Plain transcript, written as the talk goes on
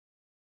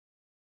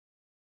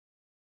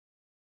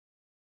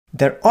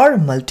There are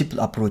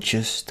multiple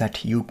approaches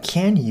that you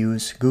can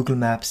use Google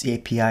Maps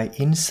API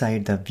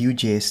inside the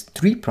Vue.js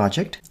 3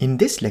 project. In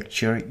this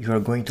lecture, you are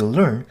going to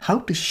learn how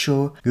to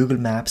show Google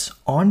Maps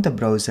on the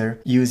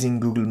browser using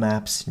Google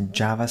Maps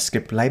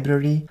JavaScript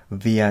library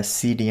via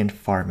CDN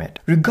format.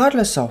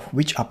 Regardless of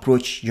which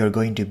approach you're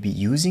going to be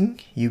using,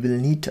 you will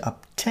need to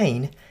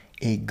obtain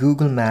a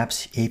Google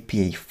Maps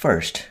API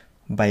first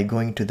by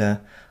going to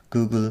the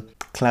Google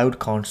Cloud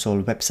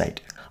Console website.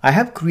 I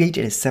have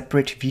created a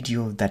separate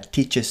video that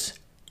teaches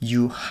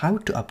you how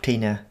to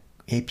obtain a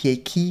API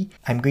key.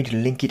 I'm going to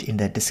link it in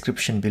the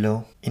description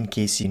below in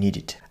case you need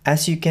it.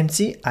 As you can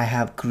see, I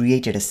have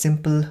created a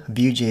simple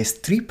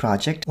Vue.js 3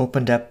 project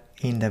opened up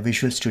in the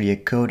Visual Studio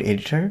Code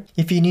editor.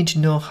 If you need to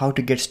know how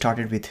to get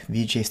started with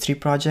Vue.js 3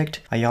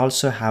 project, I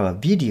also have a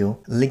video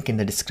link in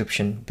the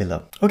description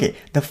below. Okay,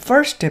 the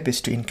first step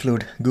is to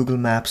include Google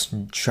Maps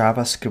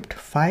JavaScript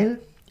file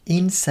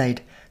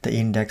inside the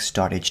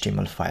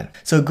index.html file.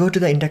 So go to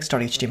the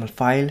index.html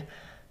file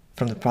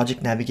from the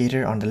project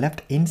navigator on the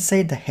left.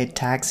 Inside the head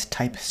tags,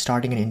 type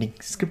starting and ending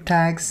script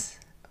tags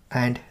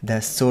and the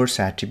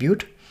source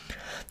attribute.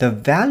 The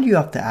value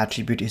of the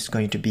attribute is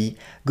going to be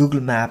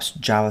Google Maps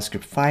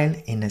JavaScript file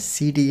in a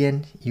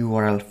CDN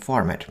URL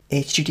format.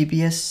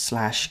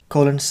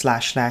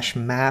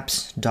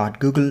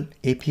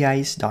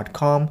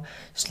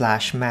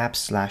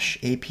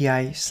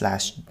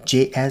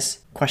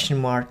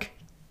 https://maps.google.api.com/maps/api/js ?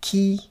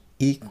 Key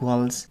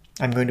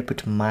I'm going to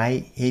put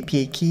my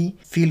API key.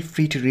 Feel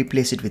free to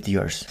replace it with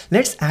yours.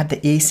 Let's add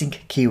the async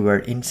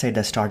keyword inside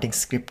the starting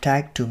script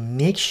tag to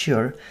make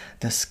sure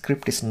the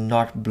script is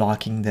not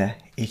blocking the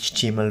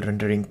HTML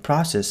rendering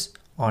process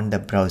on the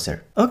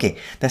browser. Okay,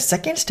 the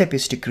second step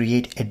is to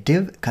create a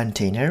div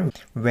container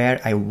where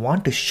I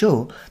want to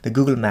show the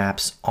Google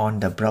Maps on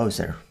the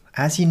browser.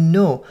 As you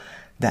know,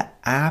 the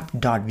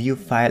app.vue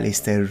file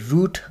is the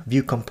root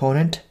Vue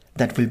component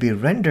that will be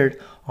rendered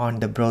on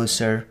the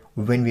browser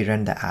when we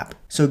run the app.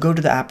 So go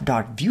to the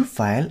app.vue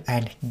file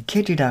and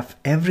get rid of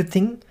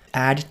everything.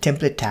 Add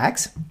template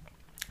tags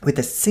with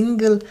a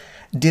single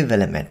div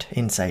element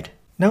inside.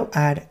 Now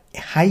add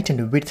height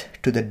and width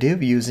to the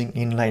div using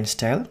inline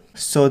style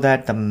so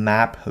that the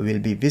map will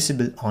be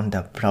visible on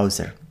the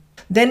browser.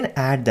 Then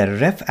add the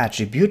ref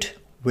attribute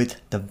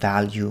with the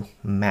value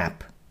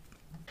map.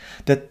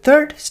 The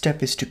third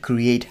step is to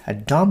create a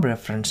DOM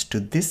reference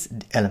to this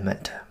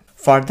element.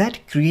 For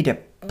that, create a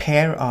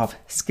pair of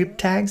script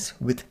tags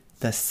with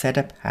the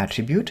setup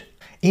attribute.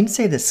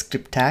 Inside the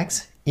script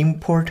tags,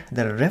 import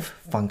the ref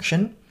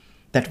function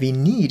that we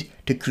need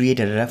to create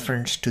a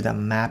reference to the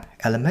map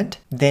element.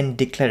 Then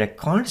declare a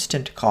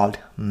constant called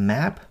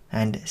map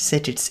and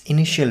set its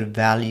initial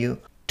value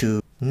to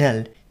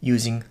null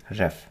using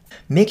ref.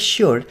 Make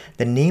sure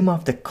the name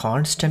of the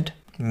constant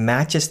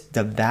matches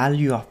the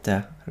value of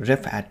the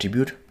ref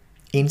attribute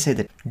inside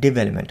the div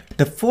element.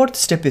 The fourth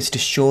step is to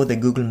show the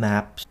Google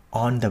Maps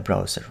on the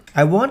browser.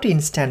 I want to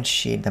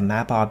instantiate the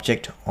map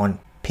object on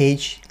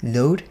page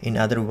load. In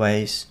other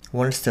words,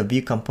 once the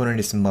Vue component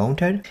is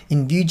mounted.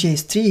 In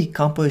Vue.js 3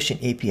 composition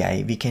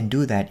API, we can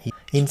do that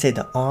inside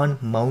the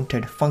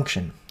onMounted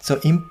function. So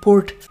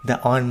import the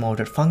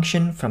onMounted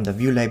function from the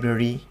Vue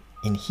library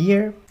in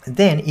here,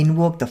 then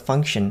invoke the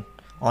function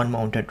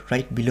onMounted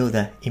right below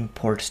the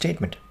import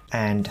statement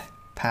and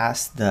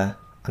pass the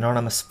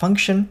anonymous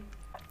function.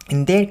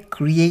 And then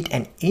create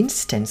an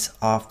instance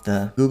of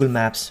the Google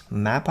Maps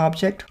map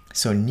object.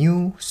 So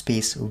new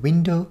space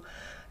window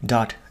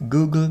dot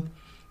google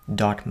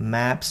dot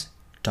maps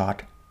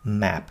dot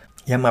map,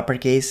 m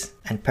uppercase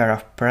and pair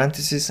of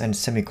parentheses and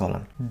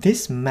semicolon.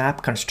 This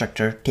map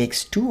constructor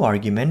takes two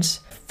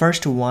arguments.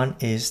 First one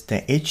is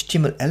the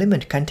HTML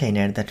element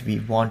container that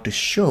we want to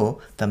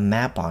show the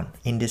map on.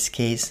 In this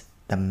case,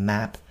 the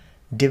map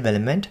div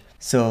element.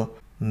 So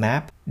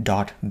map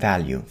dot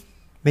value.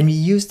 When we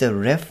use the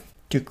ref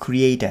to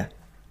create a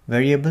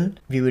variable,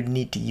 we would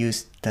need to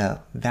use the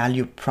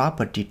value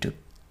property to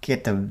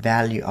get the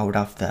value out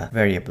of the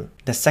variable.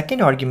 The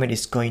second argument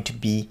is going to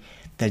be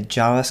the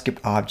JavaScript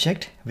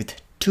object with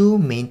two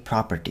main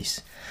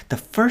properties. The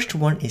first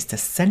one is the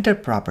center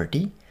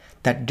property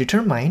that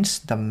determines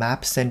the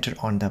map center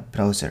on the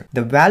browser.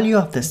 The value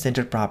of the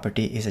center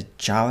property is a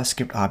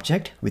JavaScript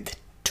object with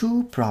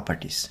two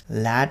properties,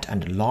 lat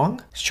and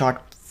long,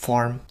 short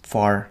form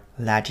for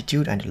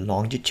latitude and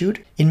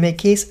longitude. In my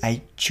case,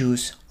 I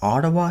choose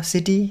Ottawa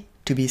city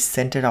to be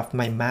center of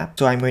my map.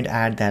 So I'm going to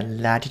add the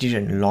latitude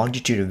and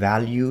longitude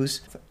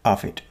values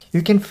of it.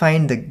 You can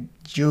find the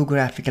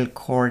geographical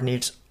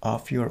coordinates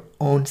of your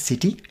own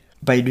city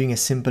by doing a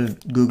simple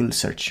Google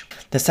search.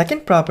 The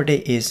second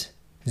property is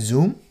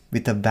zoom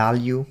with a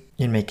value,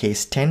 in my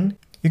case 10.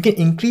 You can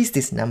increase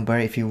this number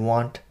if you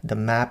want the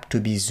map to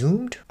be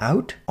zoomed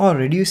out or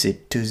reduce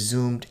it to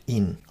zoomed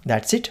in.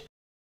 That's it.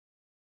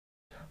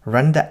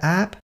 Run the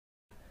app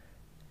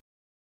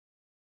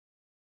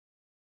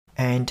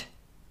and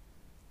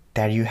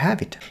there you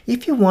have it.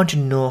 If you want to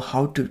know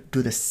how to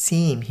do the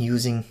same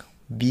using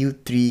Vue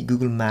 3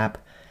 Google Map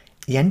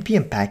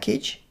npm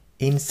package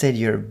inside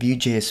your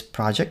Vue.js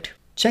project,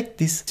 check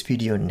this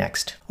video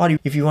next. Or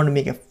if you want to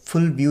make a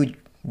full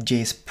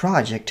Vue.js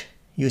project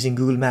using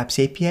Google Maps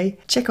API,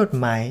 check out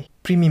my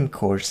premium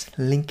course,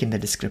 link in the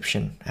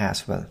description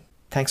as well.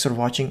 Thanks for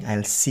watching.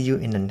 I'll see you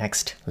in the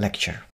next lecture.